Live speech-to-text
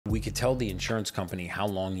could tell the insurance company how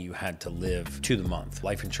long you had to live to the month.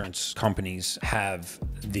 Life insurance companies have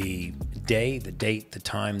the day, the date, the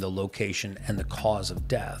time, the location, and the cause of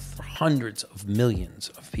death for hundreds of millions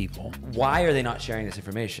of people. Why are they not sharing this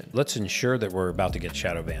information? Let's ensure that we're about to get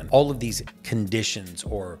shadow banned. All of these conditions,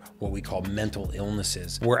 or what we call mental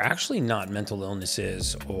illnesses, were actually not mental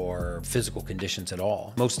illnesses or physical conditions at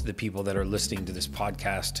all. Most of the people that are listening to this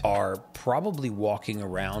podcast are probably walking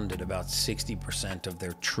around at about 60% of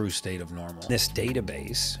their true state of normal. This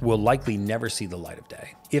database will likely never see the light of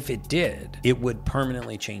day. If it did, it would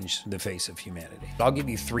permanently change the face of humanity. I'll give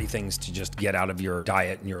you 3 things to just get out of your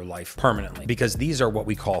diet and your life permanently, because these are what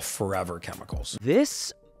we call forever chemicals.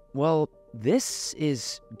 This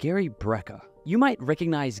is Gary Brecka. You might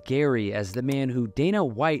recognize Gary as the man who Dana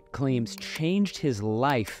White claims changed his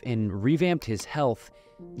life and revamped his health.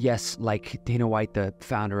 Yes, like Dana White, the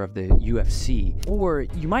founder of the UFC. Or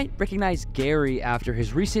you might recognize Gary after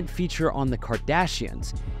his recent feature on the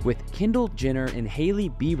Kardashians, with Kendall Jenner and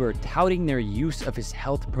Hailey Bieber touting their use of his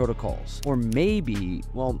health protocols. Or maybe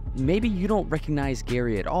you don't recognize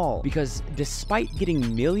Gary at all, because despite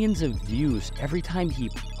getting millions of views every time he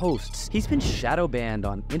posts, he's been shadow banned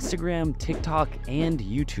on Instagram, TikTok, and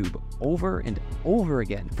YouTube over and over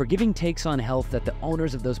again for giving takes on health that the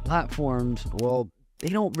owners of those platforms, they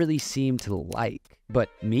don't really seem to like. But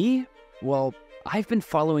me? I've been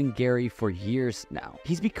following Gary for years now.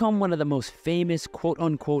 He's become one of the most famous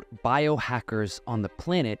quote-unquote biohackers on the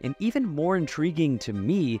planet, and even more intriguing to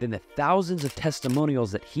me than the thousands of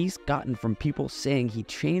testimonials that he's gotten from people saying he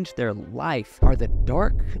changed their life are the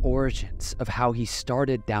dark origins of how he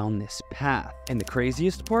started down this path. And the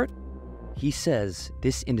craziest part? He says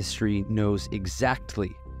this industry knows exactly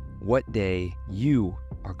what day you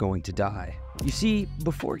are going to die. You see,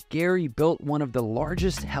 before Gary built one of the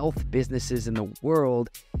largest health businesses in the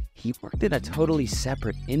world, he worked in a totally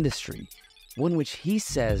separate industry, one which he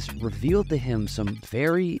says revealed to him some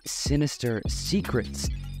very sinister secrets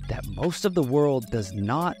that most of the world does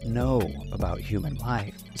not know about human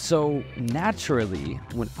life. So naturally,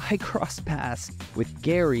 when I crossed paths with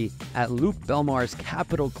Gary at Luke Belmar's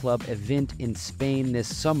Capital Club event in Spain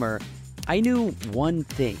this summer, I knew one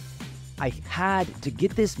thing. I had to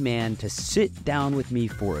get this man to sit down with me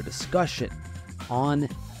for a discussion on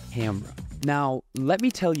camera. Now, let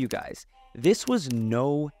me tell you guys, this was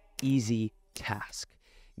no easy task.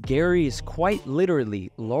 Gary is quite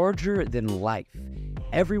literally larger than life.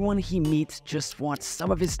 Everyone he meets just wants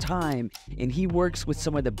some of his time, and he works with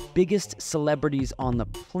some of the biggest celebrities on the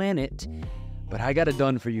planet. But I got it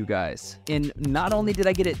done for you guys. And not only did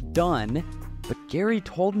I get it done, but Gary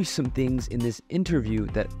told me some things in this interview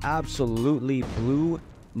that absolutely blew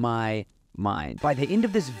my mind. By the end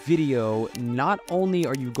of this video, not only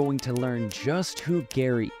are you going to learn just who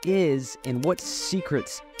Gary is and what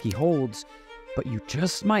secrets he holds, but you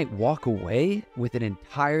just might walk away with an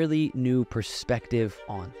entirely new perspective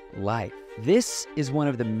on life. This is one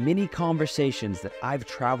of the many conversations that I've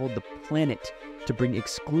traveled the planet to bring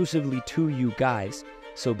exclusively to you guys.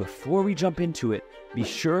 So before we jump into it, be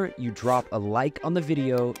sure you drop a like on the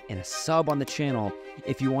video and a sub on the channel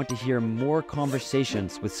if you want to hear more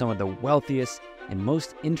conversations with some of the wealthiest and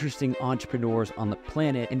most interesting entrepreneurs on the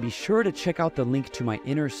planet. And be sure to check out the link to my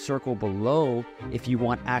inner circle below if you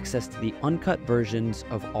want access to the uncut versions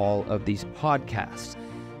of all of these podcasts.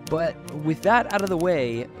 But with that out of the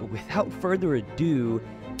way, without further ado,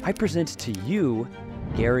 I present to you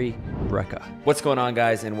Gary Brecka. What's going on,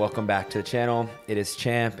 guys, and welcome back to the channel. It is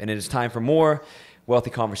Champ, and it is time for more wealthy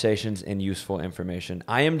conversations and useful information.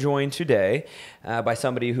 I am joined today by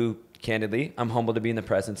somebody who, candidly, I'm humbled to be in the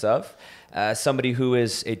presence of, somebody who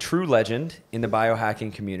is a true legend in the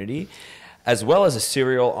biohacking community, as well as a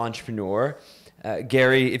serial entrepreneur.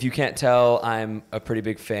 Gary, if you can't tell, I'm a pretty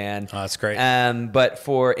big fan. Oh, that's great. But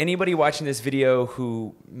for anybody watching this video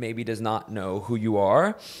who maybe does not know who you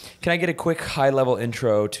are, can I get a quick high-level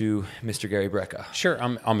intro to Mr. Gary Brecka? Sure.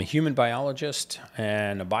 I'm a human biologist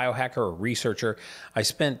and a biohacker, a researcher. I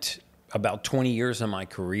spent about 20 years of my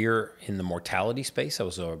career in the mortality space. I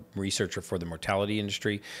was a researcher for the mortality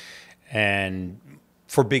industry and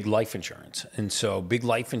for big life insurance. And so big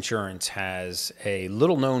life insurance has a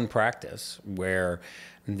little known practice where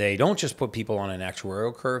they don't just put people on an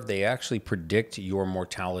actuarial curve, they actually predict your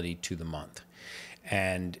mortality to the month.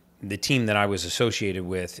 And the team that I was associated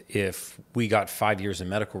with, if we got 5 years of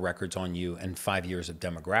medical records on you and 5 years of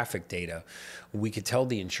demographic data, we could tell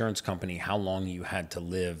the insurance company how long you had to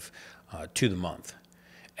live to the month.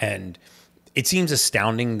 And it seems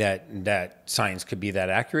astounding that science could be that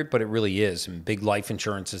accurate, but it really is. And big life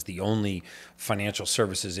insurance is the only financial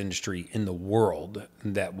services industry in the world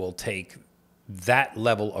that will take that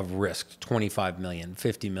level of risk, 25 million,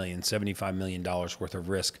 50 million, $75 million worth of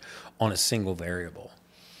risk on a single variable,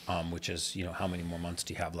 which is, how many more months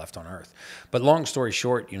do you have left on Earth? But long story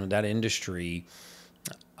short, that industry,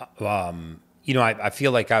 I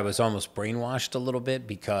feel like I was almost brainwashed a little bit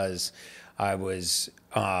because I was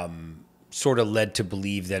sort of led to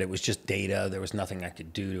believe that it was just data. There was nothing I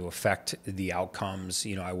could do to affect the outcomes.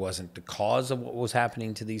 I wasn't the cause of what was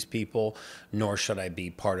happening to these people, nor should I be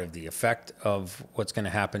part of the effect of what's going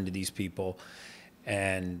to happen to these people.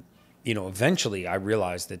 And, eventually I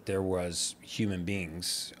realized that there was human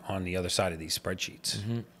beings on the other side of these spreadsheets.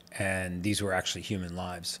 Mm-hmm. And these were actually human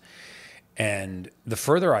lives. And the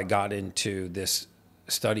further I got into this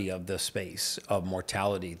study of the space of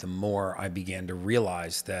mortality, the more I began to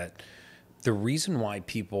realize that the reason why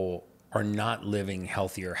people are not living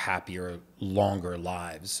healthier, happier, longer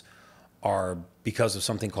lives are because of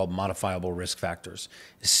something called modifiable risk factors.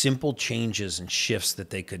 Simple changes and shifts that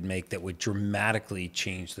they could make that would dramatically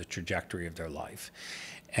change the trajectory of their life.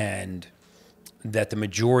 And that the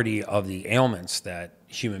majority of the ailments that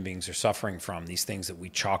human beings are suffering from, these things that we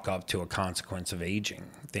chalk up to a consequence of aging,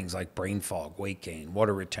 things like brain fog, weight gain,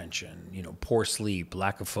 water retention, poor sleep,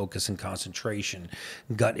 lack of focus and concentration,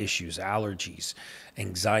 gut issues, allergies,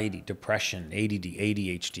 anxiety, depression, ADD,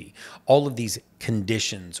 ADHD, all of these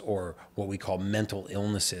conditions, or what we call mental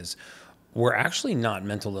illnesses, were actually not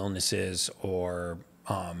mental illnesses or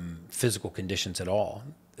physical conditions at all.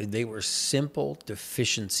 They were simple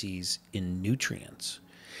deficiencies in nutrients.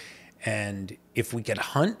 And if we could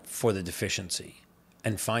hunt for the deficiency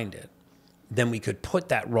and find it, then we could put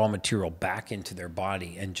that raw material back into their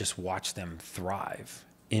body and just watch them thrive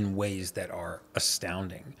in ways that are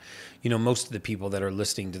astounding. Most of the people that are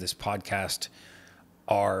listening to this podcast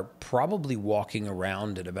are probably walking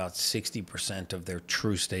around at about 60% of their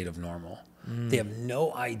true state of normal. They have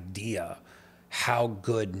no idea how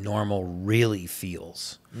good normal really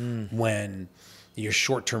feels when your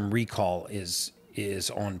short-term recall is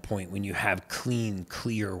on point, when you have clean,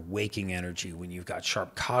 clear waking energy, when you've got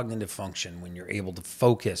sharp cognitive function, when you're able to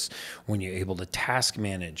focus, when you're able to task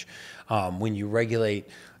manage, when you regulate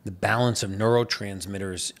the balance of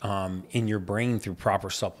neurotransmitters in your brain through proper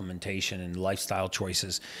supplementation and lifestyle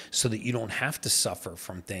choices, so that you don't have to suffer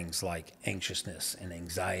from things like anxiousness and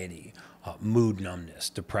anxiety, mood numbness,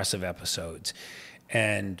 depressive episodes.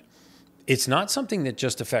 And it's not something that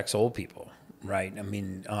just affects old people, right? I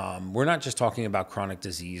mean, we're not just talking about chronic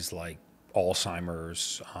disease like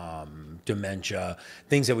Alzheimer's, dementia,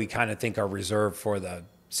 things that we kind of think are reserved for the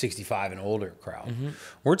 65 and older crowd. Mm-hmm.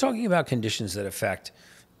 We're talking about conditions that affect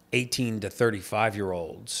 18 to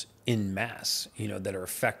 35-year-olds in mass, that are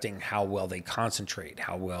affecting how well they concentrate,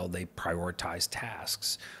 how well they prioritize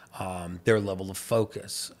tasks, their level of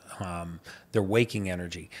focus, their waking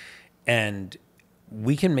energy. And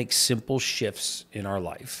we can make simple shifts in our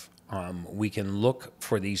life. We can look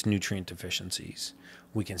for these nutrient deficiencies.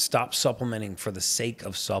 We can stop supplementing for the sake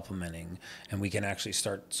of supplementing, and we can actually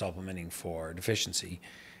start supplementing for deficiency.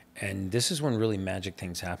 And this is when really magic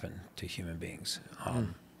things happen to human beings.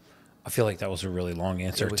 I feel like that was a really long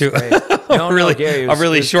answer too. No, Gary, a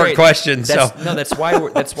really short great. question. That's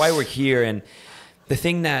why we're here. And the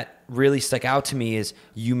thing that really stuck out to me is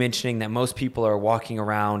you mentioning that most people are walking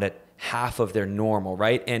around at half of their normal,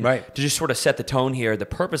 right? And to just sort of set the tone here, the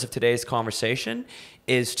purpose of today's conversation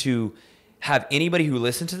is to have anybody who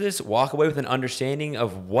listens to this walk away with an understanding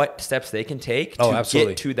of what steps they can take to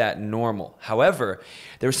get to that normal. However,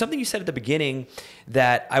 there was something you said at the beginning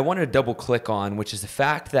that I wanted to double click on, which is the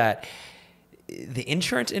fact that the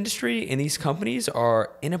insurance industry and these companies are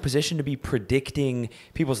in a position to be predicting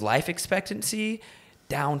people's life expectancy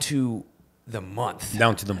down to the month.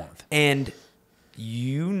 And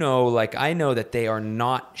I know that they are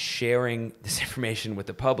not sharing this information with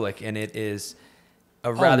the public, and it is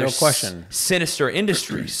a rather sinister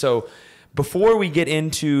industry. So before we get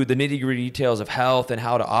into the nitty-gritty details of health and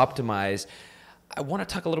how to optimize, I want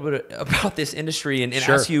to talk a little bit about this industry and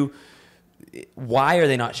ask you, why are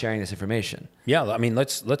they not sharing this information? Yeah, I mean,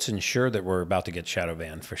 let's ensure that we're about to get shadow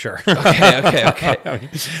banned for sure. Okay.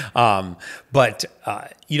 But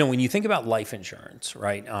when you think about life insurance,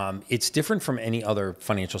 right, it's different from any other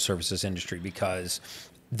financial services industry because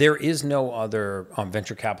there is no other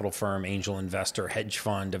venture capital firm, angel investor, hedge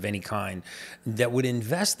fund of any kind that would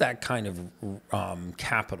invest that kind of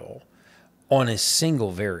capital on a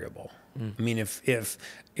single variable. I mean,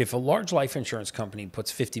 if a large life insurance company puts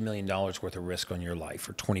 $50 million worth of risk on your life,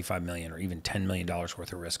 or $25 million, or even $10 million worth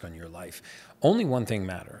of risk on your life, only one thing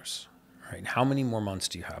matters, right? How many more months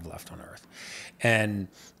do you have left on Earth? And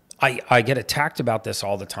I get attacked about this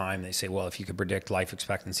all the time. They say, well, if you could predict life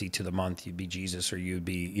expectancy to the month, you'd be Jesus, or you'd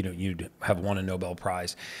be, you'd have won a Nobel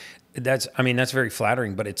Prize. That's very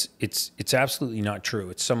flattering, but it's absolutely not true.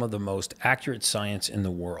 It's some of the most accurate science in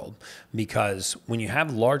the world, because when you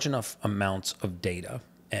have large enough amounts of data,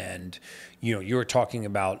 and you're talking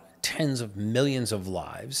about tens of millions of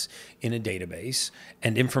lives in a database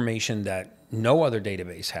and information that no other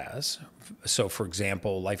database has. So, for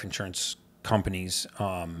example, life insurance companies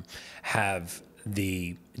have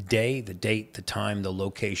the day, the date, the time, the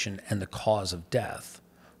location, and the cause of death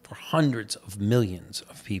for hundreds of millions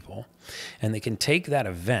of people. And they can take that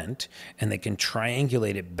event and they can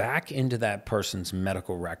triangulate it back into that person's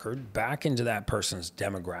medical record, back into that person's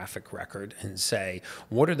demographic record, and say,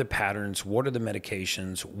 what are the patterns? What are the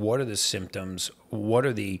medications? What are the symptoms? What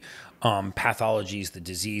are the pathologies, the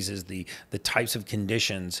diseases, the types of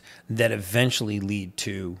conditions that eventually lead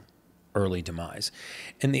to early demise?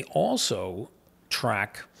 And they also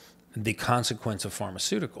track the consequence of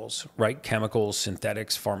pharmaceuticals, right? Chemicals,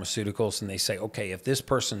 synthetics, pharmaceuticals. And they say, okay, if this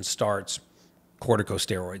person starts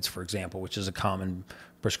corticosteroids, for example, which is a common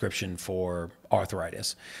prescription for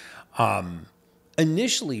arthritis,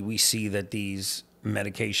 initially we see that these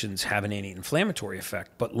medications have an anti-inflammatory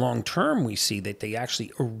effect, but long-term we see that they actually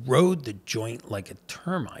erode the joint like a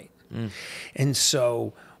termite. And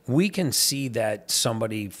so we can see that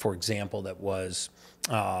somebody, for example, that was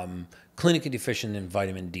clinically deficient in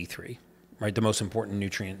vitamin D3, right? The most important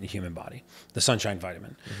nutrient in the human body, the sunshine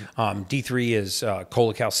vitamin. D3 is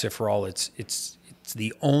cholecalciferol. It's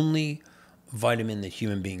the only vitamin that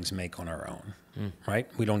human beings make on our own, right?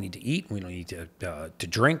 We don't need to eat. We don't need to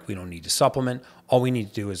drink. We don't need to supplement. All we need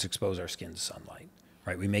to do is expose our skin to sunlight,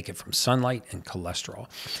 right? We make it from sunlight and cholesterol.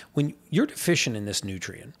 When you're deficient in this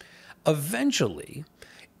nutrient, eventually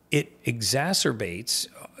it exacerbates,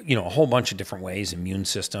 a whole bunch of different ways, immune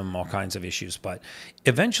system, all kinds of issues, but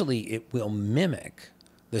eventually it will mimic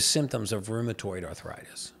the symptoms of rheumatoid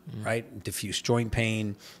arthritis, right? Diffuse joint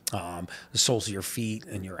pain, the soles of your feet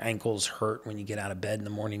and your ankles hurt when you get out of bed in the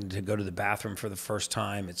morning to go to the bathroom for the first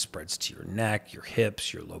time. It spreads to your neck, your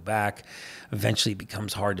hips, your low back. Eventually it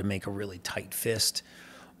becomes hard to make a really tight fist.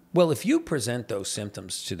 Well, if you present those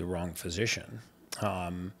symptoms to the wrong physician,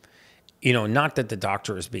 not that the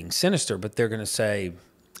doctor is being sinister, but they're going to say,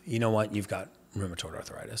 you know what, you've got rheumatoid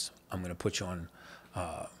arthritis. I'm going to put you on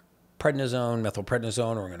prednisone,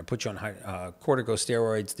 methylprednisone, or I'm going to put you on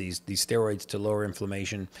corticosteroids, these steroids to lower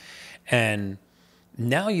inflammation. And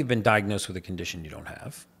now you've been diagnosed with a condition you don't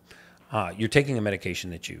have. You're taking a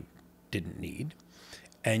medication that you didn't need.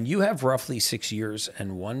 And you have roughly 6 years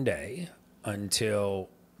and 1 day until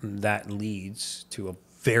that leads to a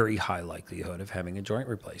very high likelihood of having a joint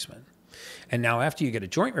replacement. And now after you get a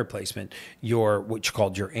joint replacement, what's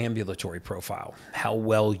called your ambulatory profile, how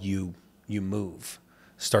well you move,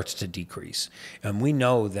 starts to decrease. And we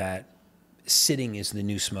know that sitting is the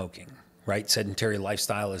new smoking, right? Sedentary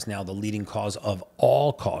lifestyle is now the leading cause of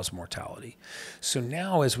all-cause mortality. So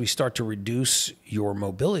now as we start to reduce your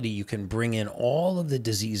mobility, you can bring in all of the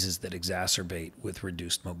diseases that exacerbate with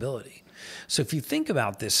reduced mobility. So if you think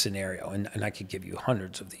about this scenario, and I could give you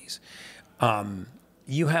hundreds of these,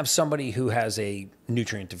 you have somebody who has a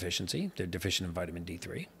nutrient deficiency. They're deficient in vitamin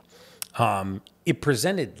D3. It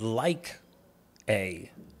presented like an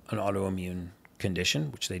autoimmune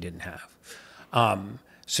condition, which they didn't have.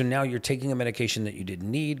 So now you're taking a medication that you didn't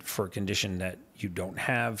need for a condition that you don't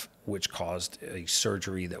have, which caused a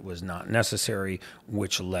surgery that was not necessary,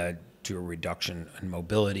 which led to a reduction in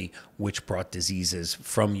mobility, which brought diseases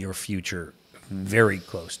from your future very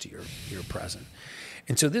close to your present.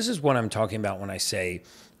 And so this is what I'm talking about when I say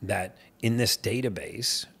that in this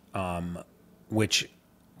database, which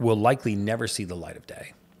will likely never see the light of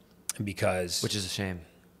day, which is a shame.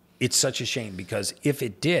 It's such a shame, because if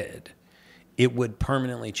it did, it would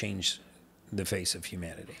permanently change the face of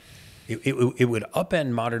humanity. It would upend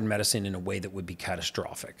modern medicine in a way that would be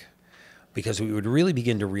catastrophic, because we would really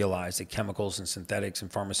begin to realize that chemicals and synthetics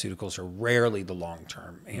and pharmaceuticals are rarely the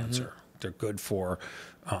long-term answer. They're good for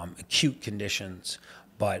acute conditions,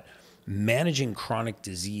 but managing chronic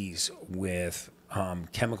disease with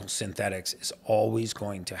chemical synthetics is always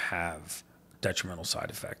going to have detrimental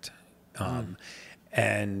side effect.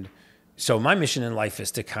 And so my mission in life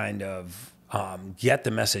is to kind of get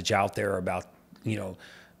the message out there about,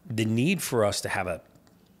 the need for us to have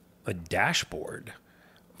a dashboard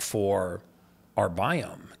for our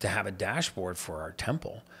biome, to have a dashboard for our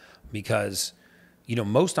temple, because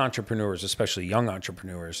most entrepreneurs, especially young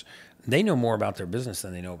entrepreneurs, they know more about their business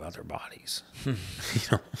than they know about their bodies.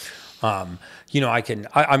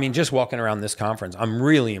 I mean, just walking around this conference, I'm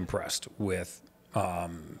really impressed with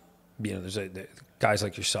there's the guys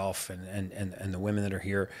like yourself and the women that are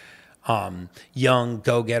here, young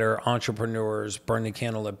go-getter entrepreneurs, burn the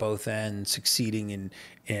candle at both ends, succeeding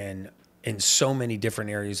in so many different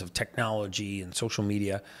areas of technology and social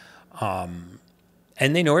media. And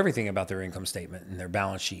they know everything about their income statement and their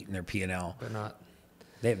balance sheet and their P&L. They're not.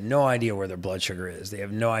 They have no idea where their blood sugar is. They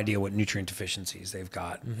have no idea what nutrient deficiencies they've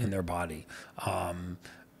got in their body.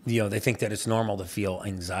 They think that it's normal to feel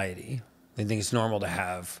anxiety. They think it's normal to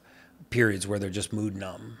have periods where they're just mood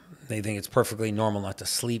numb. They think it's perfectly normal not to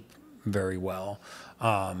sleep very well.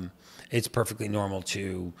 It's perfectly normal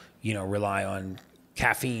to, rely on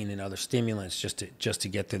caffeine and other stimulants just to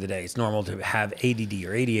get through the day. It's normal to have ADD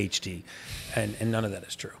or ADHD, and none of that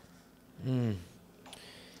is true.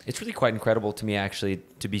 It's really quite incredible to me, actually,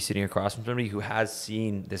 to be sitting across from somebody who has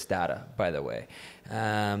seen this data, by the way.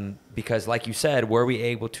 Because like you said, were we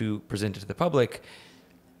able to present it to the public,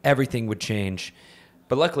 everything would change.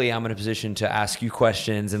 But luckily, I'm in a position to ask you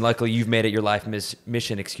questions, and luckily you've made it your life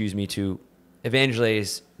mission, to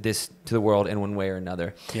evangelize this to the world in one way or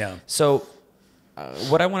another. Yeah. So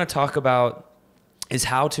what I want to talk about is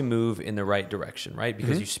how to move in the right direction, right?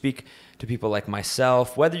 Because you speak to people like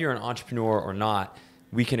myself, whether you're an entrepreneur or not,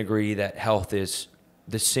 we can agree that health is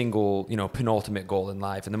the single, penultimate goal in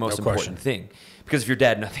life and the most important thing. Because if you're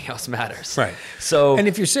dead, nothing else matters. Right. So, and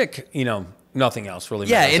if you're sick, nothing else really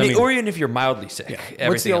matters. Yeah, or even if you're mildly sick. Yeah.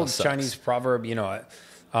 What's the old Chinese proverb?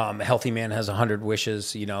 A healthy man has 100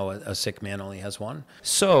 wishes. A sick man only has one.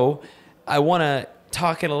 So I want to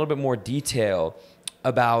talk in a little bit more detail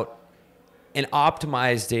about an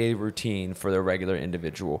optimized daily routine for the regular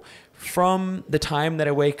individual. From the time that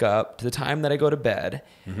I wake up to the time that I go to bed,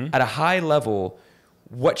 at a high level,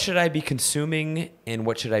 what should I be consuming and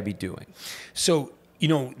what should I be doing? So,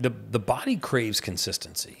 the body craves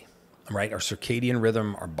consistency, right? Our circadian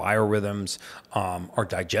rhythm, our biorhythms, our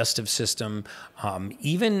digestive system,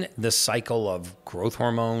 even the cycle of growth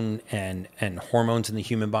hormone and hormones in the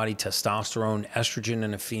human body, testosterone, estrogen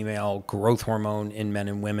in a female, growth hormone in men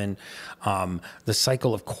and women, the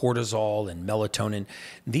cycle of cortisol and melatonin.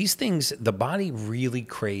 These things, the body really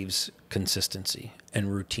craves consistency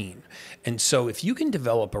and routine. And so if you can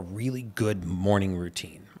develop a really good morning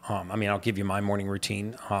routine, I'll give you my morning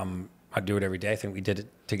routine. I do it every day. I think we did it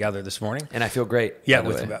together this morning. And I feel great. Yeah,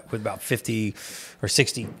 with about 50 or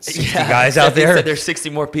 60 guys out there. Said there's 60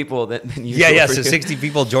 more people than you. Yeah. So 60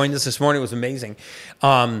 people joined us this morning. It was amazing.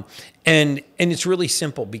 And it's really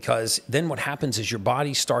simple, because then what happens is your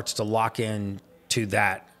body starts to lock in to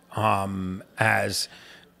that as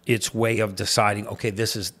its way of deciding, okay,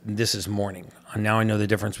 this is morning. And now I know the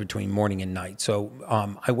difference between morning and night. So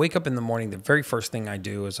I wake up in the morning. The very first thing I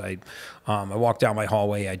do is I walk down my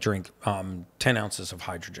hallway. I drink 10 ounces of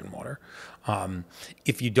hydrogen water.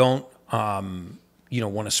 If you don't want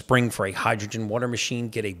to spring for a hydrogen water machine,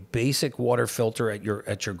 get a basic water filter at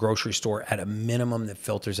your grocery store at a minimum that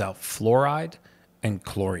filters out fluoride and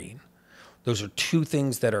chlorine. Those are two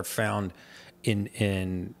things that are found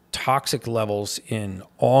in toxic levels in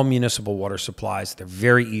all municipal water supplies. They're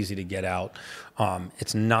very easy to get out.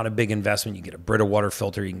 It's not a big investment. You get a Brita water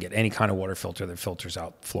filter. You can get any kind of water filter that filters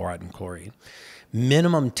out fluoride and chlorine.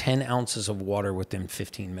 Minimum 10 ounces of water within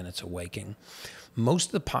 15 minutes of waking. Most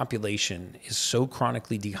of the population is so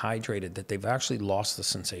chronically dehydrated that they've actually lost the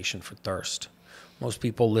sensation for thirst. Most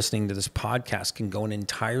people listening to this podcast can go an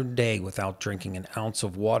entire day without drinking an ounce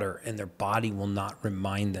of water, and their body will not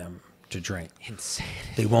remind them to drink. Insanity.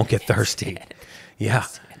 They won't get thirsty. Yeah.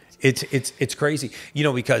 It's crazy.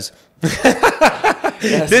 Because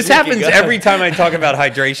this happens every time I talk about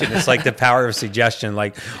hydration. It's like the power of suggestion.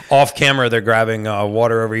 Like off camera, they're grabbing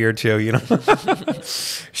water over here too,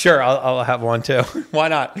 Sure, I'll have one too. Why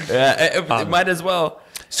not? Might as well.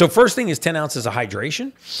 So first thing is 10 ounces of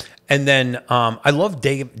hydration. And then I love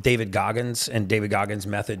David Goggins and David Goggins'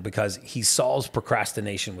 method, because he solves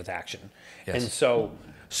procrastination with action. Yes. And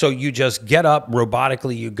so you just get up,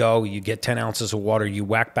 robotically you go, you get 10 ounces of water, you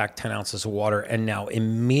whack back 10 ounces of water, and now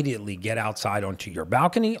immediately get outside onto your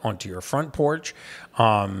balcony, onto your front porch.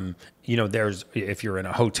 If you're in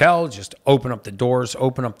a hotel, just open up the doors,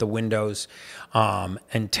 open up the windows,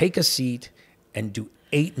 and take a seat and do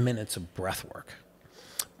 8 minutes of breath work.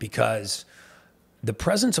 Because the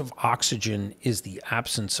presence of oxygen is the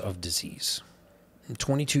absence of disease. In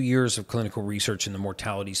 22 years of clinical research in the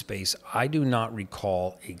mortality space, I do not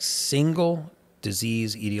recall a single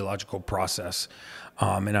disease etiological process,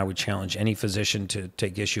 and I would challenge any physician to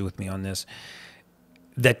take issue with me on this,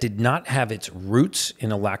 that did not have its roots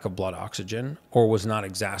in a lack of blood oxygen or was not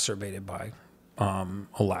exacerbated by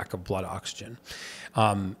a lack of blood oxygen.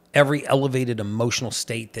 Every elevated emotional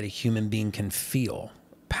state that a human being can feel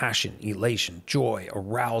passion, elation, joy,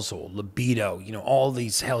 arousal, libido, all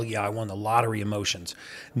these hell yeah, I won the lottery emotions.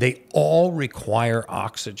 They all require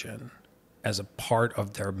oxygen as a part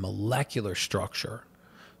of their molecular structure.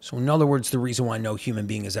 So in other words, the reason why no human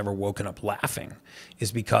being has ever woken up laughing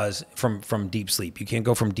is because from deep sleep. You can't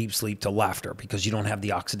go from deep sleep to laughter because you don't have the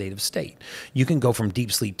oxidative state. You can go from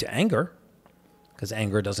deep sleep to anger because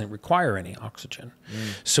anger doesn't require any oxygen.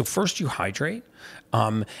 So first you hydrate,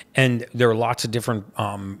 and there are lots of different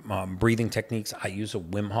breathing techniques. I use a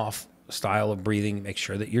Wim Hof style of breathing. Make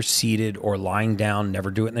sure that you're seated or lying down.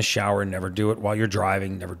 Never do it in the shower. Never do it while you're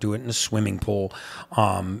driving. Never do it in a swimming pool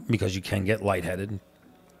because you can get lightheaded.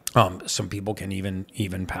 Some people can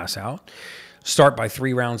even pass out. Start by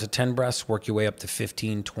 3 rounds of 10 breaths, work your way up to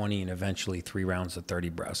 15, 20, and eventually 3 rounds of 30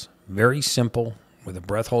 breaths. Very simple, with a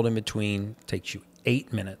breath hold in between. Takes you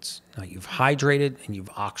 8 minutes. Now you've hydrated and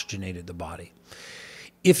you've oxygenated the body.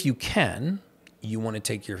 If you can, you want to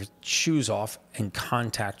take your shoes off and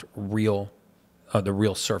contact the real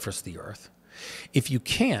surface of the earth. If you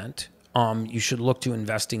can't, you should look to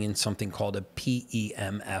investing in something called a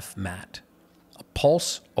PEMF mat.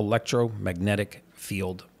 Pulse electromagnetic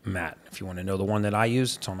field mat. If you want to know the one that I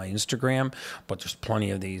use, it's on my Instagram, but there's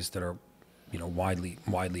plenty of these that are, widely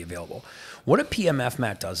available. What a PMF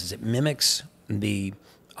mat does is it mimics the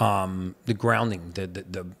grounding,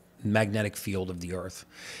 the magnetic field of the earth.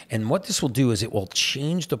 And what this will do is it will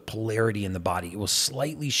change the polarity in the body. It will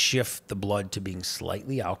slightly shift the blood to being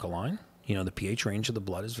slightly alkaline. The pH range of the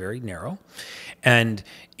blood is very narrow, and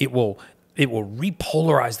it will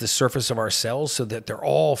repolarize the surface of our cells so that they're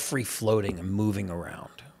all free floating and moving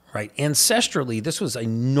around, right? Ancestrally, this was a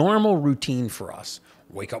normal routine for us.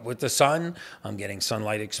 Wake up with the sun, I'm getting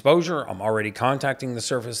sunlight exposure, I'm already contacting the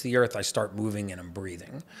surface of the earth, I start moving and I'm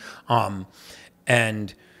breathing.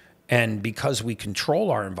 And because we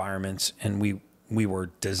control our environments and we were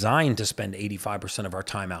designed to spend 85% of our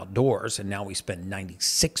time outdoors, and now we spend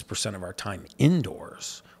 96% of our time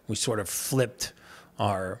indoors, we sort of flipped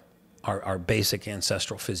our basic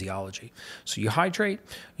ancestral physiology. So you hydrate,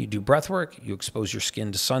 you do breath work, you expose your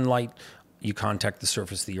skin to sunlight, you contact the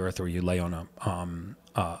surface of the earth, or you lay on a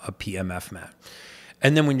PMF mat.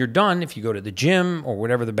 And then when you're done, if you go to the gym or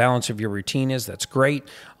whatever the balance of your routine is, that's great.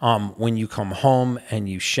 When you come home and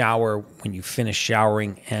you shower, when you finish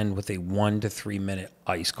showering, end with a 1 to 3 minute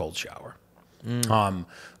ice cold shower.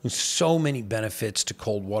 There's so many benefits to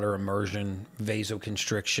cold water immersion,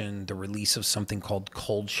 vasoconstriction, the release of something called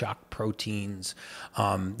cold shock proteins.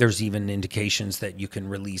 There's even indications that you can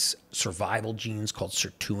release survival genes called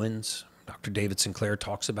sirtuins. Dr. David Sinclair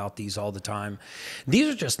talks about these all the time. These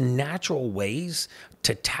are just natural ways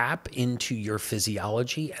to tap into your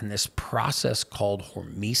physiology and this process called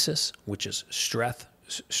hormesis, which is stress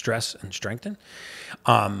and strengthen.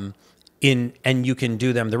 And you can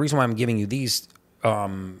do them. The reason why I'm giving you these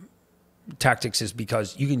tactics is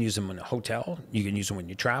because you can use them in a hotel. You can use them when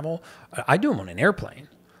you travel. I do them on an airplane.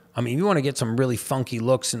 I mean, you want to get some really funky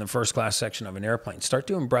looks in the first class section of an airplane, start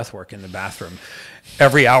doing breath work in the bathroom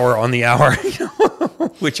every hour on the hour,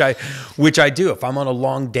 which I do. If I'm on a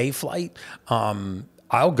long day flight,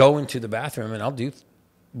 I'll go into the bathroom and I'll do,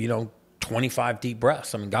 25 deep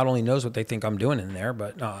breaths. I mean, God only knows what they think I'm doing in there,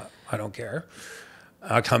 but I don't care.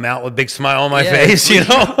 I come out with a big smile on my face,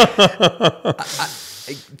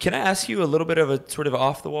 Can I ask you a little bit of a sort of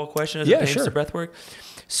off the wall question as it pertains to breath work?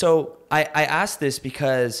 So I asked this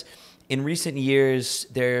because in recent years,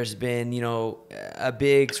 there's been, a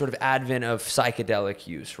big sort of advent of psychedelic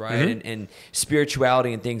use, right? Mm-hmm. And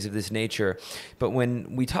spirituality and things of this nature. But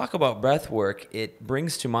when we talk about breath work, it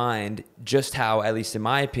brings to mind just how, at least in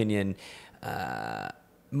my opinion,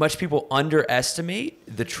 much people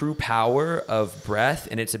underestimate the true power of breath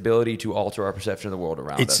and its ability to alter our perception of the world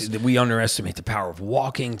around us. We underestimate the power of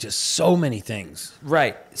walking, just so many things.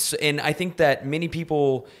 Right. So, and I think that many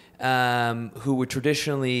people who would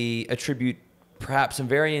traditionally attribute perhaps some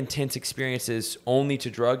very intense experiences only to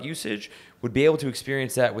drug usage would be able to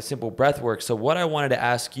experience that with simple breath work. So what I wanted to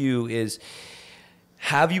ask you is,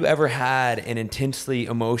 have you ever had an intensely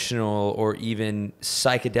emotional or even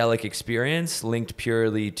psychedelic experience linked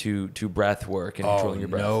purely to breath work and controlling your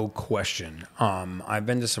breath? No question. I've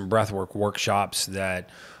been to some breath work workshops that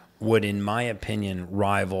would, in my opinion,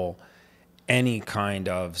 rival any kind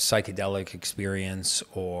of psychedelic experience,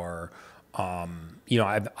 or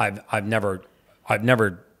I've never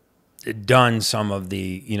done some of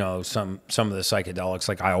the, some of the psychedelics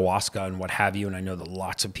like ayahuasca and what have you, and I know that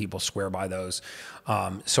lots of people swear by those.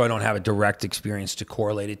 So I don't have a direct experience to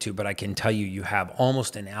correlate it to, but I can tell you, you have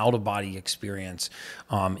almost an out-of-body experience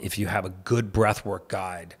if you have a good breathwork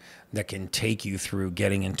guide that can take you through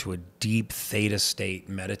getting into a deep theta state,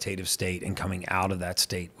 meditative state, and coming out of that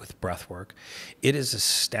state with breathwork. It is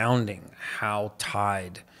astounding how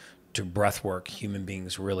tied to breath work human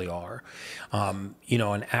beings really are. An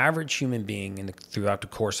average human being throughout the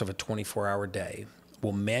course of a 24-hour day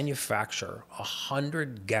will manufacture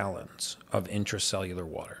 100 gallons of intracellular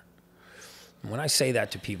water. When I say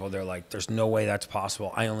that to people, they're like, there's no way that's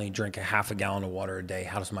possible. I only drink a half a gallon of water a day.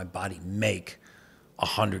 How does my body make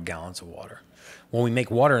 100 gallons of water? Well, we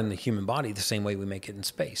make water in the human body the same way we make it in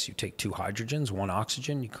space. You take 2 hydrogens, 1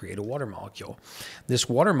 oxygen, you create a water molecule. This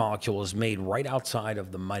water molecule is made right outside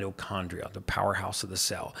of the mitochondria, the powerhouse of the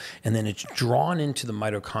cell, and then it's drawn into the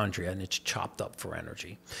mitochondria and it's chopped up for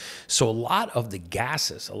energy. So a lot of the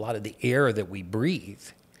gases, a lot of the air that we breathe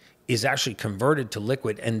is actually converted to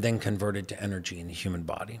liquid and then converted to energy in the human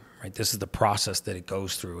body, right? This is the process that it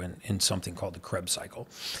goes through in something called the Krebs cycle.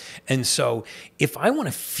 And so if I want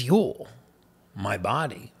to fuel my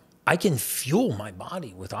body, I can fuel my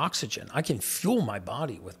body with oxygen. I can fuel my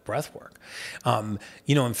body with breath work.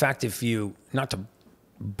 In fact, not to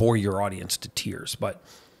bore your audience to tears, but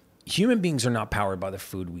human beings are not powered by the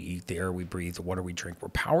food we eat, the air we breathe, the water we drink. We're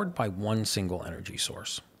powered by one single energy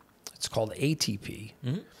source. It's called ATP.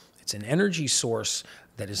 Mm-hmm. It's an energy source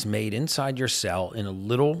that is made inside your cell in a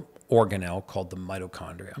little organelle called the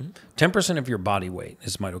mitochondria. Mm-hmm. 10% of your body weight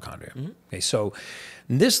is mitochondria. Mm-hmm. Okay, so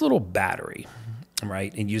this little battery,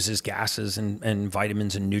 right, it uses gases and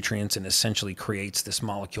vitamins and nutrients and essentially creates this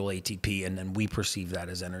molecule ATP, and then we perceive that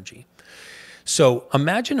as energy. So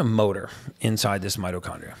imagine a motor inside this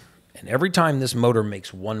mitochondria, and every time this motor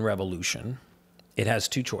makes 1 revolution, it has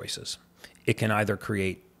 2 choices. It can either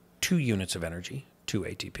create 2 units of energy, 2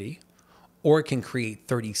 ATP, or it can create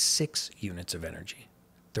 36 units of energy,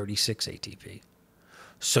 36 ATP.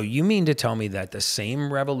 So you mean to tell me that the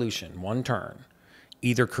same revolution, 1 turn,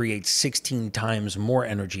 either creates 16 times more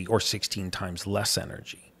energy or 16 times less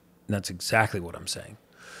energy? And that's exactly what I'm saying.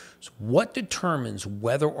 So what determines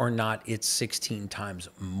whether or not it's 16 times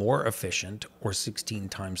more efficient or 16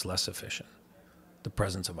 times less efficient? The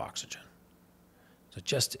presence of oxygen. So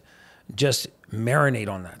just marinate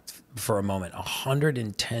on that for a moment.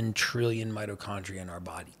 110 trillion mitochondria in our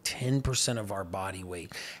body. 10% of our body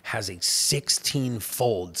weight has a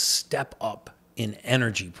 16-fold step up in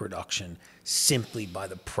energy production simply by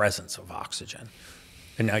the presence of oxygen.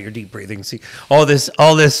 And now you're deep breathing. See all this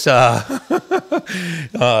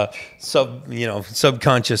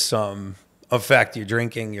subconscious effect. You're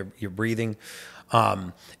drinking, you're breathing.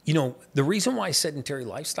 The reason why sedentary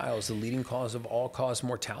lifestyle is the leading cause of all-cause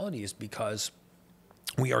mortality is because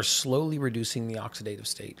we are slowly reducing the oxidative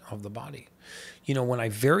state of the body. When I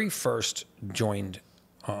very first joined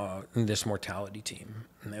this mortality team,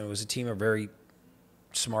 and it was a team of very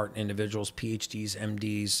smart individuals, PhDs,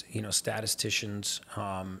 MDs, statisticians,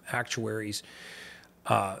 actuaries.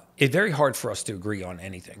 It's very hard for us to agree on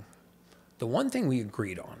anything. The one thing we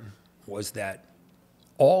agreed on was that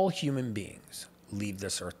all human beings leave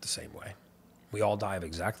this earth the same way. We all die of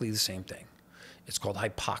exactly the same thing. It's called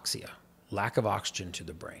hypoxia, lack of oxygen to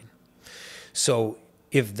the brain. So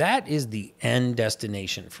if that is the end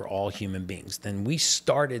destination for all human beings, then we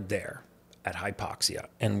started there at hypoxia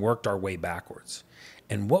and worked our way backwards.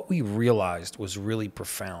 And what we realized was really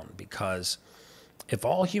profound, because if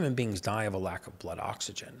all human beings die of a lack of blood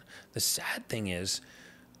oxygen, the sad thing is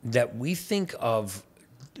that we think of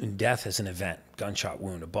death as an event, gunshot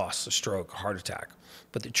wound, a bust, a stroke, a heart attack.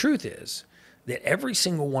 But the truth is that every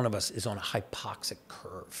single one of us is on a hypoxic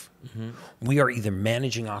curve. Mm-hmm. We are either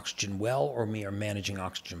managing oxygen well or we are managing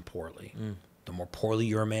oxygen poorly. Mm. The more poorly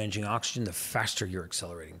you're managing oxygen, the faster you're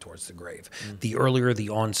accelerating towards the grave. Mm. The earlier the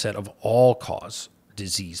onset of all cause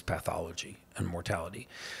disease, pathology, and mortality.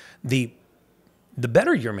 The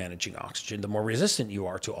better you're managing oxygen, the more resistant you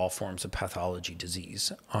are to all forms of pathology,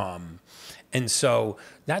 disease. And so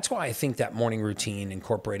that's why I think that morning routine,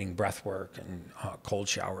 incorporating breath work and cold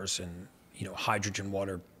showers and hydrogen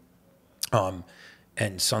water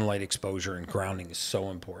and sunlight exposure and grounding is so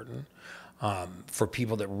important. For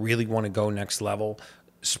people that really want to go next level,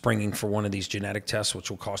 springing for one of these genetic tests, which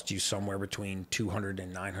will cost you somewhere between $200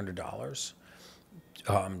 and $900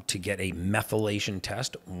 to get a methylation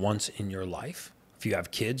test once in your life. If you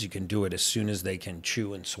have kids, you can do it as soon as they can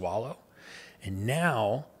chew and swallow. And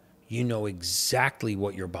now you know exactly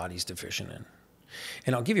what your body's deficient in.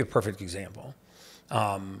 And I'll give you a perfect example.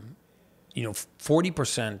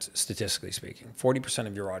 40%, statistically speaking, 40%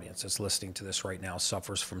 of your audience that's listening to this right now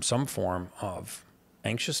suffers from some form of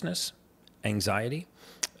anxiousness, anxiety,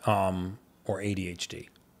 or ADHD.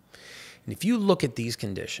 And if you look at these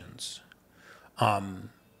conditions,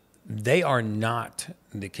 they are not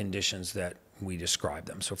the conditions that we describe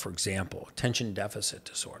them. So, for example, attention deficit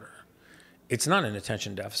disorder. It's not an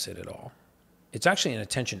attention deficit at all. It's actually an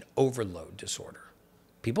attention overload disorder.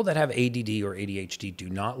 People that have ADD or ADHD do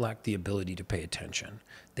not lack the ability to pay attention.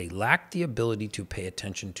 They lack the ability to pay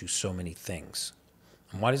attention to so many things.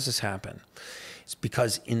 And why does this happen? It's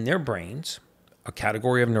because in their brains, a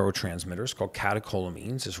category of neurotransmitters called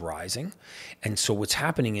catecholamines is rising. And so what's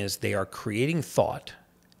happening is they are creating thought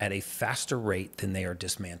at a faster rate than they are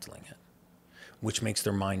dismantling it, which makes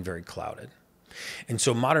their mind very clouded. And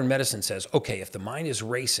so modern medicine says, okay, if the mind is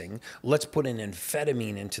racing, let's put an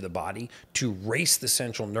amphetamine into the body to race the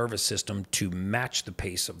central nervous system to match the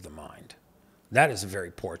pace of the mind. That is a very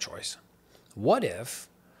poor choice. What if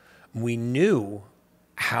we knew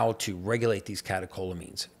how to regulate these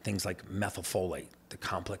catecholamines, things like methylfolate, the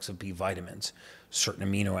complex of B vitamins, certain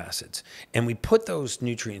amino acids, and we put those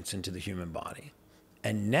nutrients into the human body?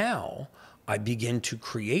 And now I begin to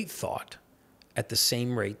create thought at the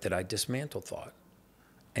same rate that I dismantle thought.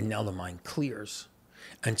 And now the mind clears.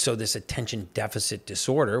 And so this attention deficit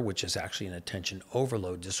disorder, which is actually an attention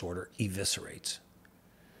overload disorder, eviscerates.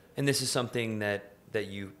 And this is something that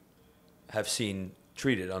you have seen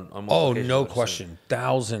treated on multiple Oh, occasions, no question.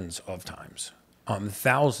 Thousands of times.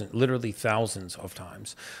 Literally thousands of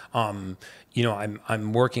times. I'm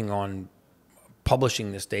working on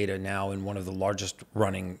publishing this data now in one of the largest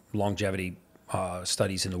running longevity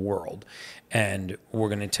studies in the world. And we're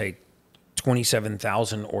going to take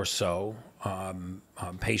 27,000 or so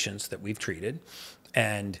patients that we've treated,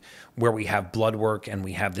 and where we have blood work and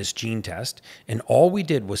we have this gene test. And all we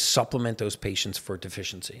did was supplement those patients for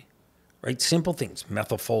deficiency, right? Simple things,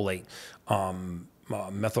 methylfolate,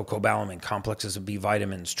 methylcobalamin, complexes of B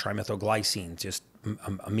vitamins, trimethylglycine, just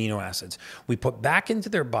amino acids. We put back into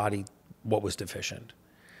their body what was deficient.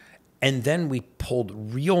 And then we pulled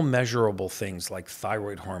real measurable things like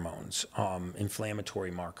thyroid hormones, inflammatory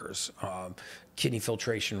markers, kidney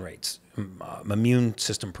filtration rates, immune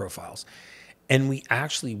system profiles. And we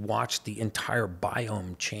actually watched the entire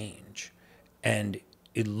biome change. And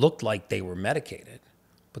it looked like they were medicated.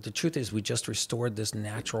 But the truth is we just restored this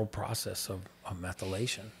natural process of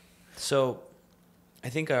methylation. So I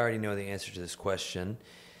think I already know the answer to this question.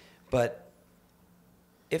 But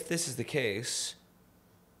if this is the case,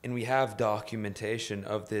 and we have documentation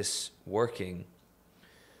of this working,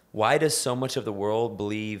 why does so much of the world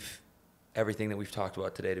believe everything that we've talked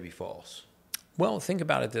about today to be false? Well, think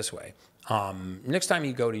about it this way. Next time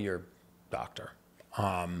you go to your doctor,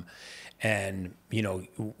 and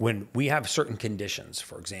when we have certain conditions,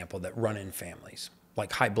 for example, that run in families,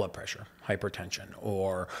 like high blood pressure, hypertension,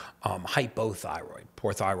 or hypothyroid,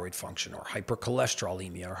 poor thyroid function, or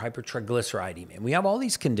hypercholesterolemia, or hypertriglyceridemia. We have all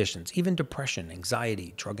these conditions, even depression,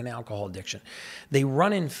 anxiety, drug and alcohol addiction. They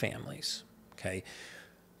run in families, okay?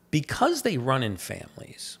 Because they run in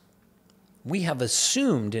families, we have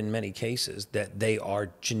assumed in many cases that they are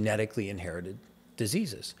genetically inherited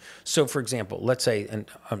diseases. So, for example, let's say, and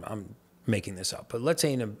I'm making this up, but let's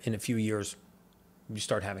say in a few years, you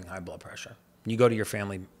start having high blood pressure. You go to your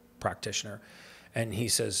family practitioner, and he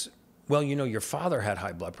says, well, your father had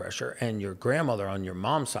high blood pressure, and your grandmother on your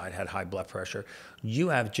mom's side had high blood pressure. You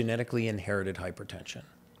have genetically inherited hypertension.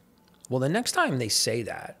 Well, the next time they say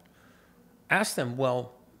that, ask them,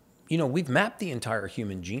 well, we've mapped the entire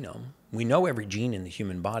human genome. We know every gene in the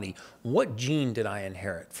human body. What gene did I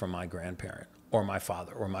inherit from my grandparent or my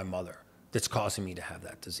father or my mother that's causing me to have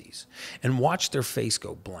that disease? And watch their face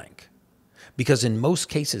go blank. Because in most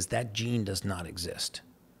cases, that gene does not exist,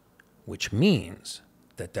 which means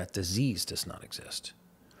that that disease does not exist.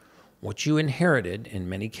 What you inherited in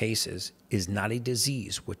many cases is not a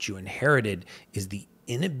disease. What you inherited is the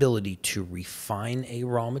inability to refine a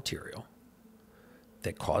raw material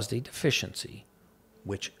that caused a deficiency,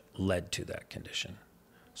 which led to that condition.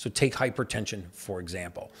 So take hypertension, for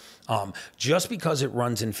example. Just because it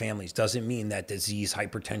runs in families doesn't mean that disease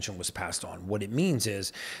hypertension was passed on. What it means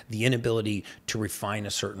is the inability to refine a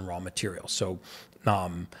certain raw material. So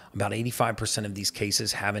about 85% of these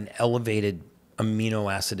cases have an elevated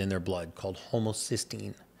amino acid in their blood called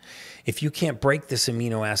homocysteine. If you can't break this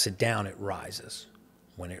amino acid down, it rises.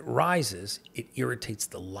 When it rises, it irritates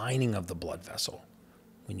the lining of the blood vessel.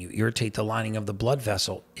 When you irritate the lining of the blood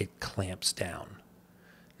vessel, it clamps down.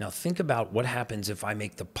 Now think about what happens if I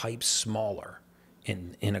make the pipe smaller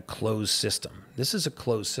in a closed system. This is a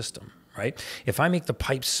closed system, right? If I make the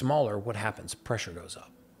pipe smaller, what happens? Pressure goes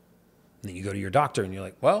up. And then you go to your doctor and you're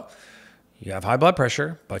like, well, you have high blood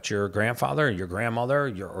pressure, but your grandfather, your grandmother,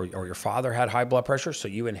 or your father had high blood pressure, so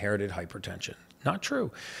you inherited hypertension. Not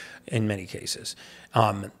true in many cases.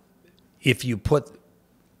 If you put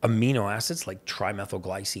amino acids like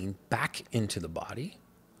trimethylglycine back into the body,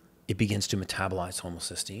 it begins to metabolize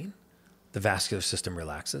homocysteine. The vascular system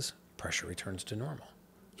relaxes, pressure returns to normal.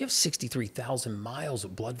 You have 63,000 miles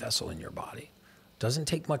of blood vessel in your body. Doesn't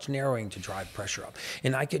take much narrowing to drive pressure up.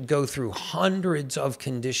 And I could go through hundreds of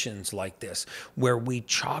conditions like this where we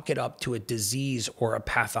chalk it up to a disease or a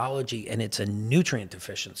pathology, and it's a nutrient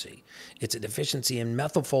deficiency. It's a deficiency in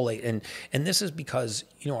methylfolate. And this is because,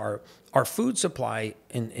 you know, our food supply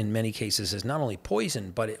in many cases is not only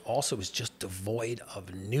poison, but it also is just devoid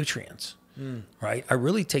of nutrients, right? I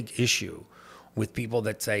really take issue with people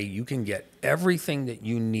that say you can get everything that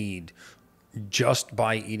you need just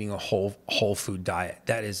by eating a whole food diet.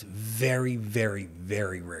 That is very, very,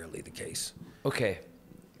 very rarely the case. Okay.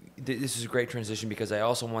 This is a great transition because I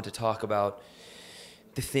also want to talk about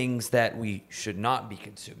the things that we should not be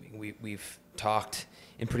consuming. We've talked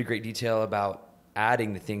in pretty great detail about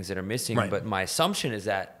adding the things that are missing, right. But my assumption is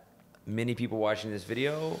that many people watching this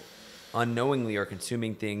video unknowingly are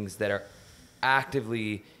consuming things that are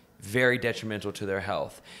actively very detrimental to their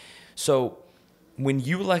health. So when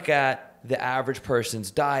you look at the average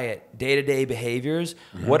person's diet, day-to-day behaviors,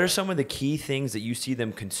 what are some of the key things that you see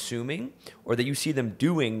them consuming or that you see them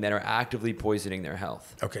doing that are actively poisoning their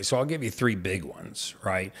health? Okay, so I'll give you three big ones,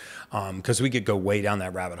 right? Because we could go way down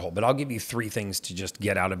that rabbit hole, but I'll give you three things to just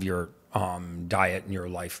get out of your diet and your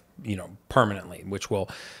life, you know, permanently, which will,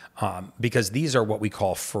 because these are what we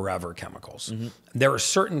call forever chemicals. There are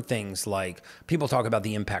certain things like people talk about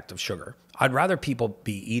the impact of sugar. I'd rather people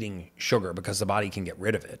be eating sugar because the body can get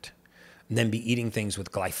rid of it than be eating things with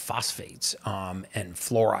glyphosates and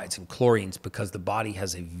fluorides and chlorines because the body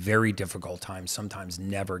has a very difficult time, sometimes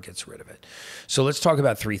never gets rid of it. So let's talk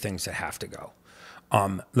about three things that have to go.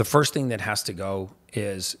 The first thing that has to go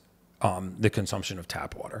is the consumption of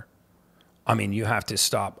tap water. I mean, you have to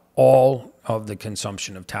stop all of the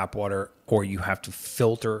consumption of tap water, or you have to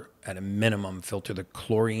filter, at a minimum, filter the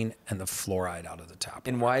chlorine and the fluoride out of the tap water.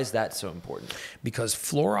 And why is that so important? Because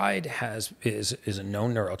fluoride is a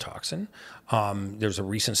known neurotoxin. There's a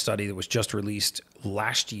recent study that was just released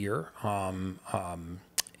last year,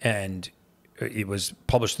 and it was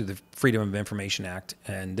published through the Freedom of Information Act,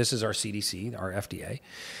 and this is our CDC, our FDA.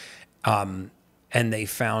 And they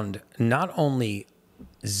found not only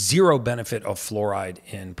zero benefit of fluoride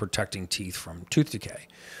in protecting teeth from tooth decay,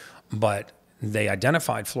 but they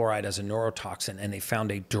identified fluoride as a neurotoxin, and they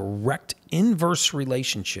found a direct inverse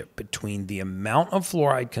relationship between the amount of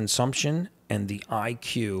fluoride consumption and the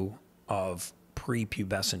IQ of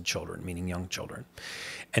prepubescent children, meaning young children.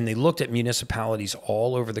 And they looked at municipalities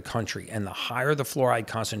all over the country, and the higher the fluoride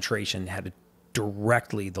concentration had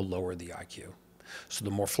directly the lower the IQ. So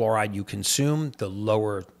the more fluoride you consume, the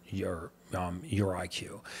lower your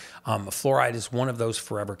IQ. Fluoride is one of those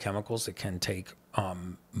forever chemicals that can take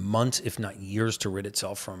months, if not years, to rid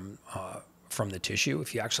itself from the tissue.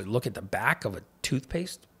 If you actually look at the back of a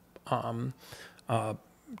toothpaste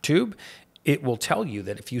tube, it will tell you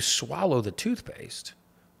that if you swallow the toothpaste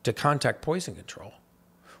to contact poison control,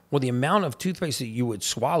 well, the amount of toothpaste that you would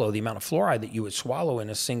swallow, the amount of fluoride that you would swallow in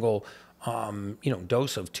a single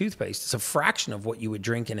dose of toothpaste, it's a fraction of what you would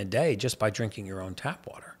drink in a day just by drinking your own tap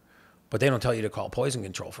water. But they don't tell you to call poison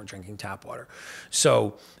control for drinking tap water.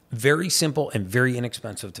 So very simple and very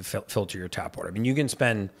inexpensive to filter your tap water. I mean, you can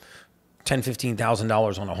spend $10,000,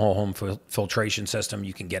 $15,000 on a whole home filtration system.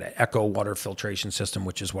 You can get an Echo water filtration system,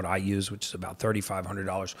 which is what I use, which is about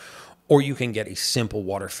 $3,500. Or you can get a simple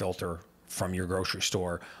water filter from your grocery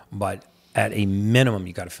store. But at a minimum,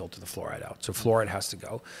 you got to filter the fluoride out. So fluoride has to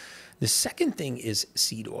go. The second thing is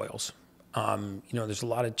seed oils. There's a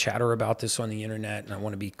lot of chatter about this on the internet, and I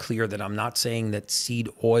want to be clear that I'm not saying that seed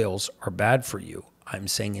oils are bad for you. I'm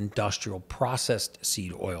saying industrial processed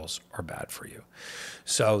seed oils are bad for you.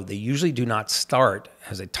 So they usually do not start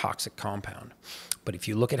as a toxic compound. But if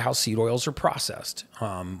you look at how seed oils are processed,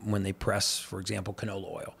 when they press, for example, canola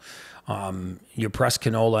oil, you press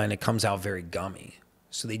canola and it comes out very gummy.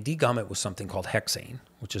 So they degum it with something called hexane,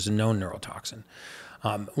 which is a known neurotoxin.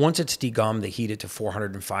 Once it's degummed, they heat it to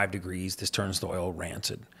 405 degrees. This turns the oil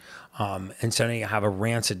rancid. And so now you have a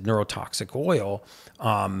rancid neurotoxic oil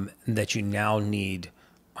that you now need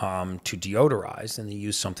to deodorize, and they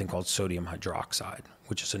use something called sodium hydroxide,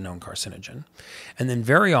 which is a known carcinogen. And then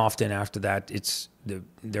very often after that,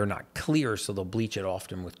 they're not clear, so they'll bleach it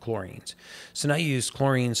often with chlorines. So now you use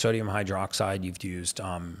chlorine, sodium hydroxide. You've used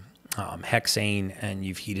hexane, and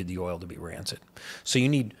you've heated the oil to be rancid. So you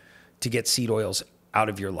need to get seed oils out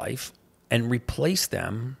of your life and replace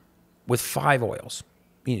them with 5 oils.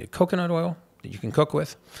 You need coconut oil that you can cook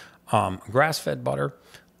with, grass-fed butter,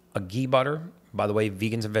 a ghee butter. By the way,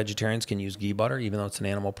 vegans and vegetarians can use ghee butter, even though it's an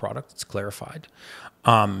animal product. It's clarified.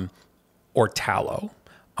 Or tallow,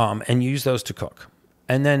 and use those to cook.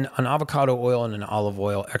 And then an avocado oil and an olive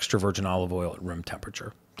oil, extra virgin olive oil at room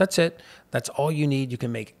temperature. That's it. That's all you need. You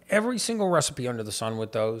can make every single recipe under the sun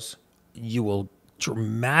with those. You will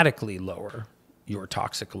dramatically lower your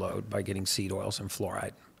toxic load by getting seed oils and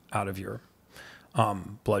fluoride out of your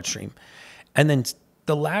bloodstream. And then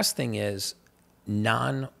the last thing is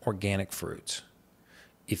non-organic fruits.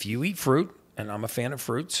 If you eat fruit, and I'm a fan of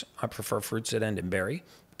fruits, I prefer fruits that end in berry,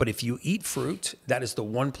 but if you eat fruit, that is the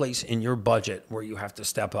one place in your budget where you have to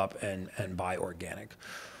step up and buy organic.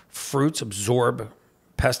 Fruits absorb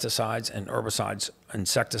pesticides and herbicides,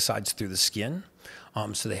 insecticides through the skin,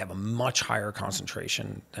 so they have a much higher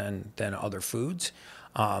concentration than other foods.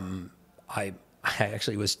 I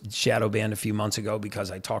actually was shadow banned a few months ago because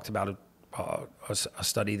I talked about a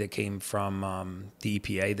study that came from the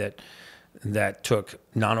EPA that took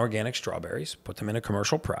non-organic strawberries, put them in a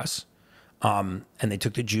commercial press, and they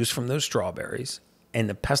took the juice from those strawberries, and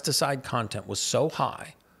the pesticide content was so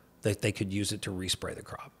high that they could use it to respray the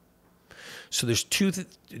crop. So there's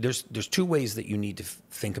two ways that you need to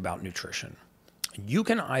think about nutrition. You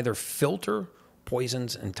can either filter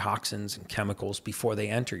poisons and toxins and chemicals before they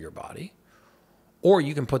enter your body, or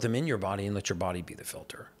you can put them in your body and let your body be the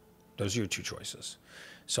filter. Those are your two choices.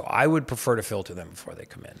 So I would prefer to filter them before they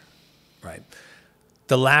come in, right?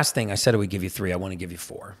 The last thing, I said I would give you 3, I want to give you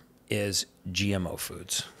 4, is GMO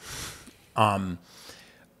foods.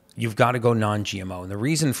 You've got to go non-GMO. And the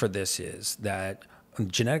reason for this is that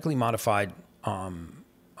genetically modified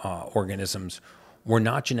organisms were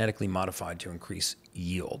not genetically modified to increase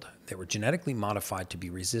yield. They were genetically modified to be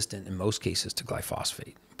resistant, in most cases, to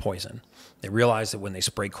glyphosate, poison. They realized that when they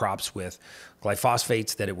spray crops with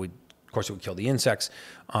glyphosates, that it would kill the insects,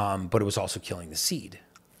 but it was also killing the seed.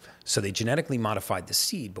 So they genetically modified the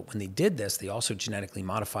seed, but when they did this, they also genetically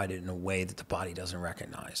modified it in a way that the body doesn't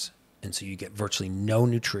recognize. And so you get virtually no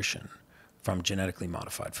nutrition from genetically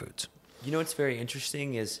modified foods. You know what's very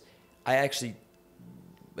interesting is I actually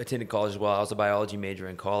attended college as well. I was a biology major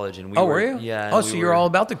in college, and were you? Yeah. Oh, so you're all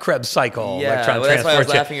about the Krebs cycle. Yeah, like trying to that's why I was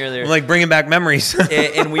transport you. laughing earlier. I'm like bringing back memories.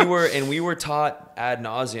 and we were taught ad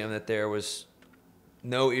nauseum that there was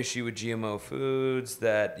no issue with GMO foods,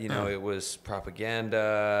 that it was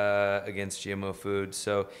propaganda against GMO foods.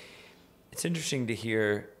 So it's interesting to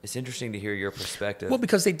hear. It's interesting to hear your perspective. Well,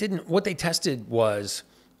 because they didn't. What they tested was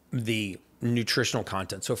the nutritional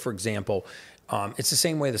content. So, for example, it's the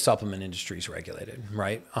same way the supplement industry is regulated,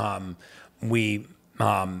 right? If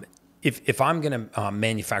I'm going to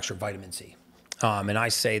manufacture vitamin C, and I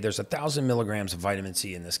say there's 1,000 milligrams of vitamin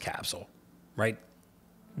C in this capsule, right?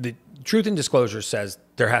 The Truth and Disclosure says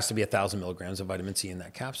there has to be 1,000 milligrams of vitamin C in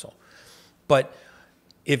that capsule. But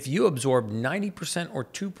if you absorb 90% or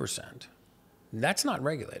 2%, that's not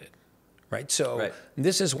regulated, right? So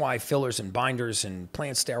This is why fillers and binders and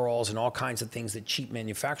plant sterols and all kinds of things that cheap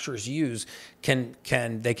manufacturers use can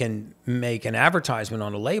make an advertisement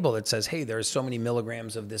on a label that says, hey, there's so many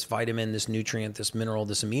milligrams of this vitamin, this nutrient, this mineral,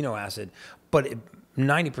 this amino acid, but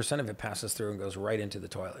 90% of it passes through and goes right into the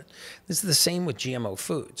toilet. This is the same with GMO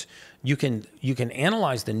foods. You can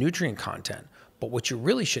analyze the nutrient content, but what you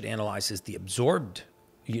really should analyze is the absorbed,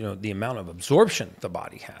 the amount of absorption the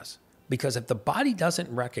body has. Because if the body doesn't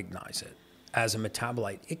recognize it as a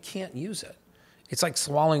metabolite, it can't use it. It's like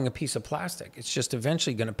swallowing a piece of plastic. It's just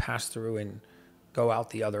eventually going to pass through and go out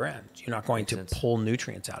the other end. You're not going to pull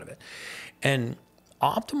nutrients out of it. And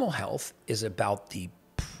optimal health is about the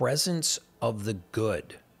presence of the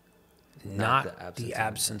good, not the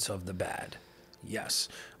absence of the bad. Yes.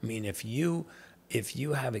 I mean, if you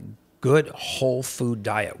have a good whole food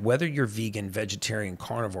diet, whether you're vegan, vegetarian,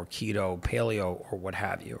 carnivore, keto, paleo, or what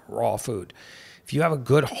have you, raw food, if you have a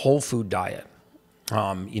good whole food diet,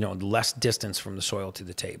 less distance from the soil to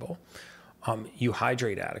the table, you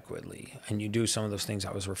hydrate adequately, and you do some of those things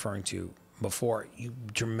I was referring to before, you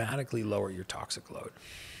dramatically lower your toxic load.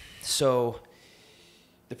 So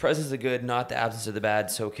the presence of the good, not the absence of the bad.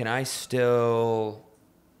 So can I still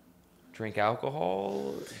drink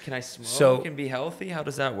alcohol? Can I smoke and be healthy? How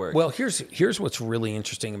does that work? Well, here's what's really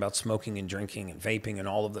interesting about smoking and drinking and vaping and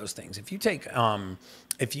all of those things. If you take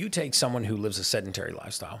someone who lives a sedentary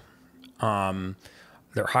lifestyle,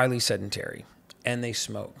 they're highly sedentary, and they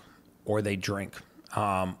smoke or they drink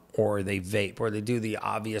or they vape or they do the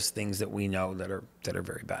obvious things that we know that are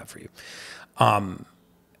very bad for you.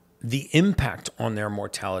 the impact on their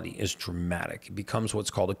mortality is dramatic. It becomes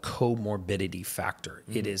what's called a comorbidity factor.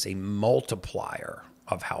 It is a multiplier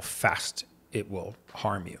of how fast it will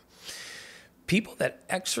harm you. People that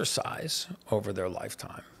exercise over their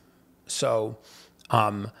lifetime. So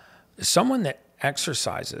someone that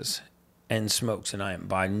exercises and smokes, and I am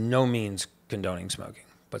by no means condoning smoking,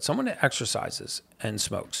 but someone that exercises and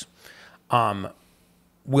smokes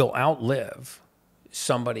will outlive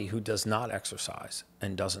somebody who does not exercise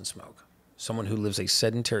and doesn't smoke. Someone who lives a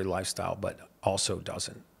sedentary lifestyle but also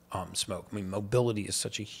doesn't smoke. I mean, mobility is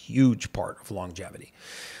such a huge part of longevity.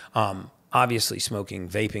 Obviously, smoking,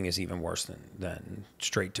 vaping is even worse than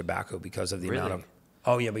straight tobacco because of the amount of...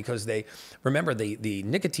 Oh, yeah, because remember, the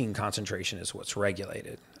nicotine concentration is what's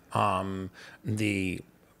regulated. The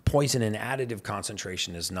poison and additive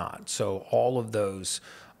concentration is not. So all of those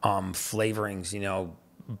flavorings,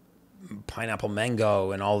 pineapple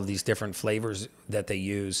mango and all of these different flavors that they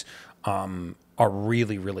use are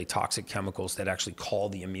really, really toxic chemicals that actually call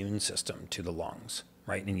the immune system to the lungs,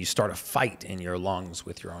 right? And you start a fight in your lungs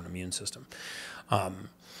with your own immune system.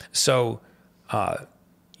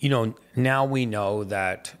 Now we know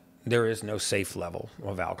that there is no safe level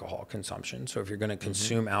of alcohol consumption. So if you're going to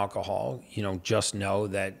consume alcohol, just know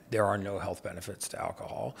that there are no health benefits to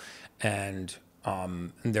alcohol. And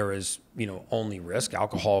there is, only risk.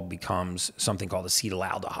 Alcohol becomes something called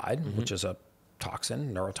acetaldehyde, which is a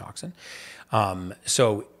toxin, neurotoxin.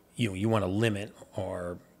 So you want to limit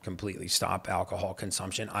or completely stop alcohol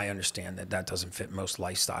consumption. I understand that doesn't fit most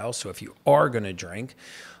lifestyles. So if you are going to drink,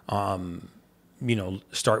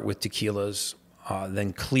 start with tequilas,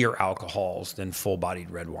 then clear alcohols, then full-bodied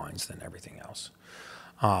red wines, then everything else.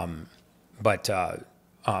 But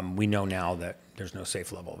we know now that there's no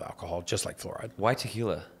safe level of alcohol, just like fluoride. Why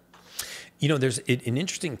tequila? There's an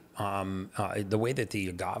interesting, the way that the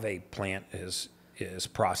agave plant is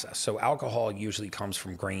processed. So alcohol usually comes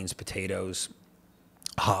from grains, potatoes,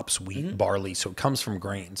 hops, wheat, barley. So it comes from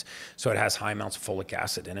grains. So it has high amounts of folic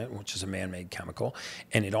acid in it, which is a man-made chemical.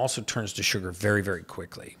 And it also turns to sugar very, very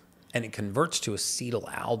quickly. And it converts to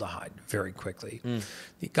acetaldehyde very quickly.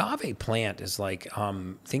 The agave plant is like,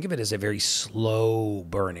 think of it as a very slow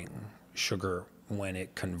burning sugar when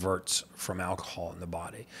it converts from alcohol in the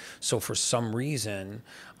body. So for some reason,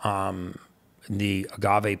 the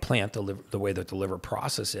agave plant, the way that the liver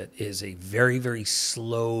processes it, is a very, very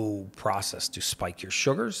slow process to spike your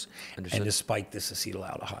sugars and to spike this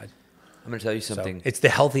acetaldehyde. I'm going to tell you something. So it's the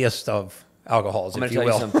healthiest of alcohols, I'm going to tell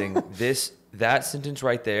you something. That sentence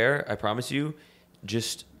right there, I promise you,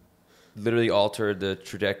 just literally altered the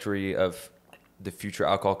trajectory of the future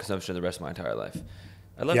alcohol consumption of the rest of my entire life.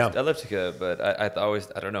 I love tequila, but I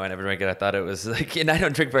don't know, I never drank it. I thought it was like, and I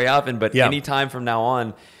don't drink very often, but any time from now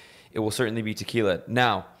on, it will certainly be tequila.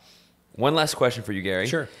 Now, one last question for you, Gary.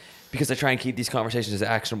 Sure. Because I try and keep these conversations as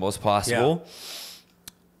actionable as possible.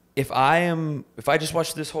 Yeah. If I just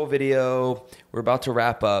watched this whole video, we're about to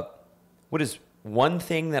wrap up, what is one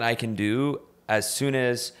thing that I can do as soon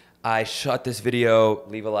as I shut this video,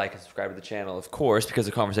 leave a like and subscribe to the channel, of course, because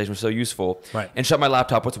the conversation was so useful, right, and shut my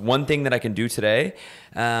laptop? What's one thing that I can do today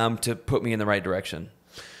to put me in the right direction?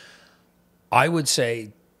 I would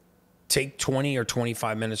say take 20 or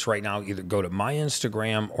 25 minutes right now, either go to my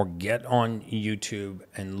Instagram or get on YouTube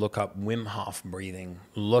and look up Wim Hof breathing,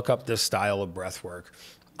 look up this style of breath work.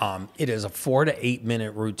 It is a 4 to 8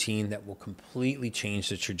 minute routine that will completely change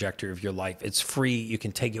the trajectory of your life. It's free. You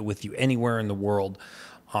can take it with you anywhere in the world.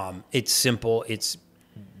 It's simple.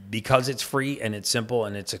 Because it's free and it's simple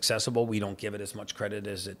and it's accessible, we don't give it as much credit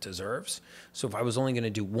as it deserves. So if I was only going to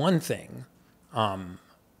do one thing,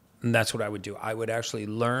 that's what I would do. I would actually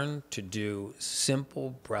learn to do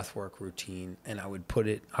simple breathwork routine, and I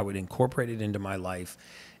would incorporate it into my life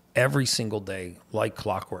every single day like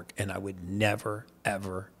clockwork, and I would never,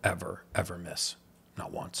 ever, ever, ever miss.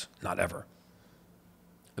 Not once, not ever.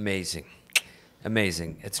 Amazing.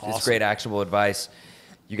 It's great actionable advice.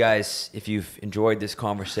 You guys, if you've enjoyed this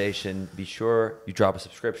conversation, be sure you drop a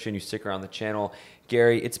subscription, you stick around the channel.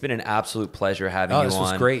 Gary, it's been an absolute pleasure having you on. This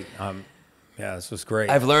was great. Yeah, this was great.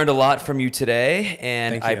 I've learned a lot from you today,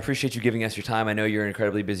 and I appreciate you giving us your time. I know you're an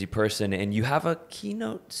incredibly busy person, and you have a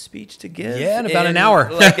keynote speech to give. Yeah, in about an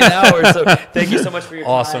hour. Like an hour. So thank you so much for your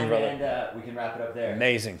time. Awesome, brother. And we can wrap it up there.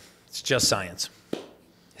 Amazing. It's just science.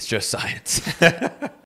 It's just science.